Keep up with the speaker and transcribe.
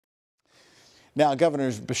Now, Governor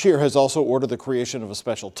Beshear has also ordered the creation of a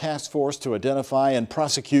special task force to identify and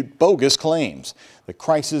prosecute bogus claims. The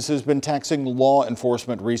crisis has been taxing law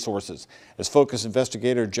enforcement resources. As Focus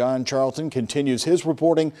investigator John Charlton continues his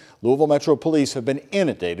reporting, Louisville Metro Police have been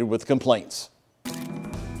inundated with complaints.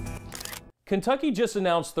 Kentucky just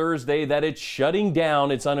announced Thursday that it's shutting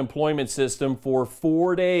down its unemployment system for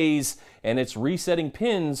 4 days, and it's resetting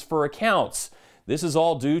pins for accounts. This is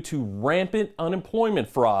all due to rampant unemployment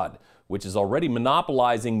fraud, which is already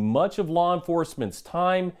monopolizing much of law enforcement's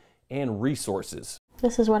time and resources.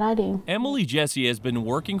 This is what I do. Emily Jesse has been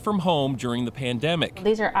working from home during the pandemic.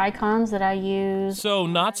 These are icons that I use. So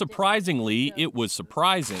not surprisingly, it was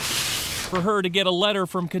surprising for her to get a letter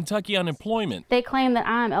from Kentucky Unemployment. They claim that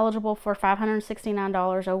I'm eligible for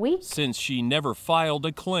 $569 a week. Since she never filed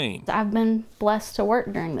a claim. I've been blessed to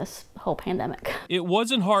work during this whole pandemic. It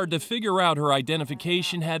wasn't hard to figure out her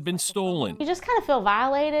identification had been stolen. You just kind of feel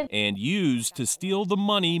violated. And used to steal the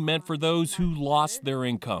money meant for those who lost their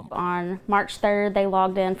income. On March 3rd, they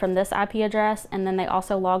logged in from this IP address, and then they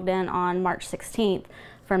also logged in on March 16th.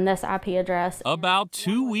 From this IP address. About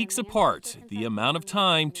 2 weeks apart, the amount of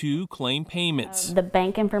time to claim payments. The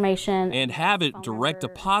bank information. And have it direct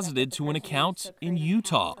deposited to an account in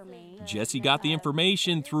Utah. Jesse got the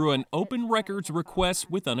information through an open records request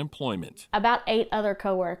with unemployment. About 8 other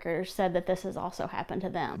coworkers said that this has also happened to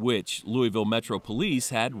them. Which Louisville Metro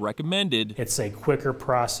Police had recommended. It's a quicker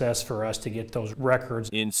process for us to get those records.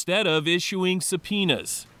 Instead of issuing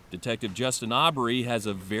subpoenas. Detective Justin Aubrey has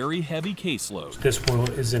a very heavy caseload. This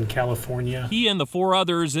one is in California. He and the 4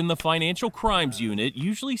 others in the Financial Crimes Unit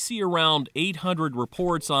usually see around 800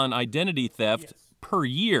 reports on identity theft per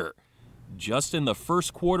year. Just in the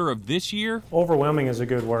first quarter of this year, overwhelming is a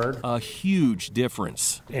good word. A huge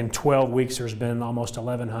difference. In 12 weeks, there's been almost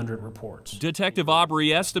 1,100 reports. Detective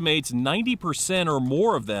Aubrey estimates 90% or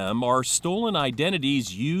more of them are stolen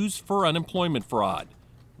identities used for unemployment fraud.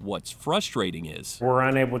 What's frustrating is we're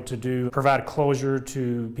unable to provide closure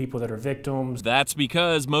to people that are victims. That's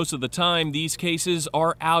because most of the time these cases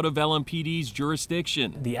are out of LMPD's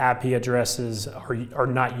jurisdiction. The IP addresses are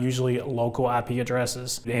not usually local IP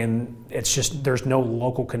addresses, and it's just there's no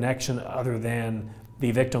local connection other than the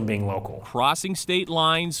victim being local. Crossing state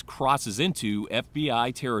lines crosses into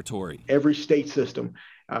FBI territory. Every state system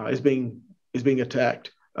is being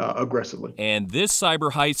attacked. Aggressively. And this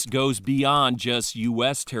cyber heist goes beyond just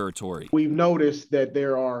U.S. territory. We've noticed that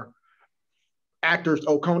there are actors,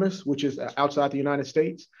 OCONUS, which is outside the United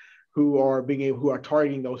States, who are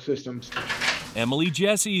targeting those systems. Emily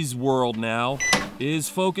Jesse's world now is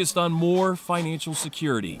focused on more financial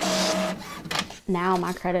security. Now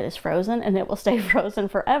my credit is frozen, and it will stay frozen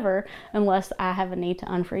forever unless I have a need to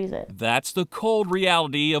unfreeze it. That's the cold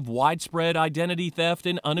reality of widespread identity theft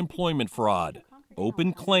and unemployment fraud.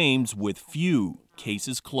 Open claims with few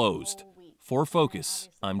cases closed. For Focus,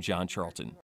 I'm John Charlton.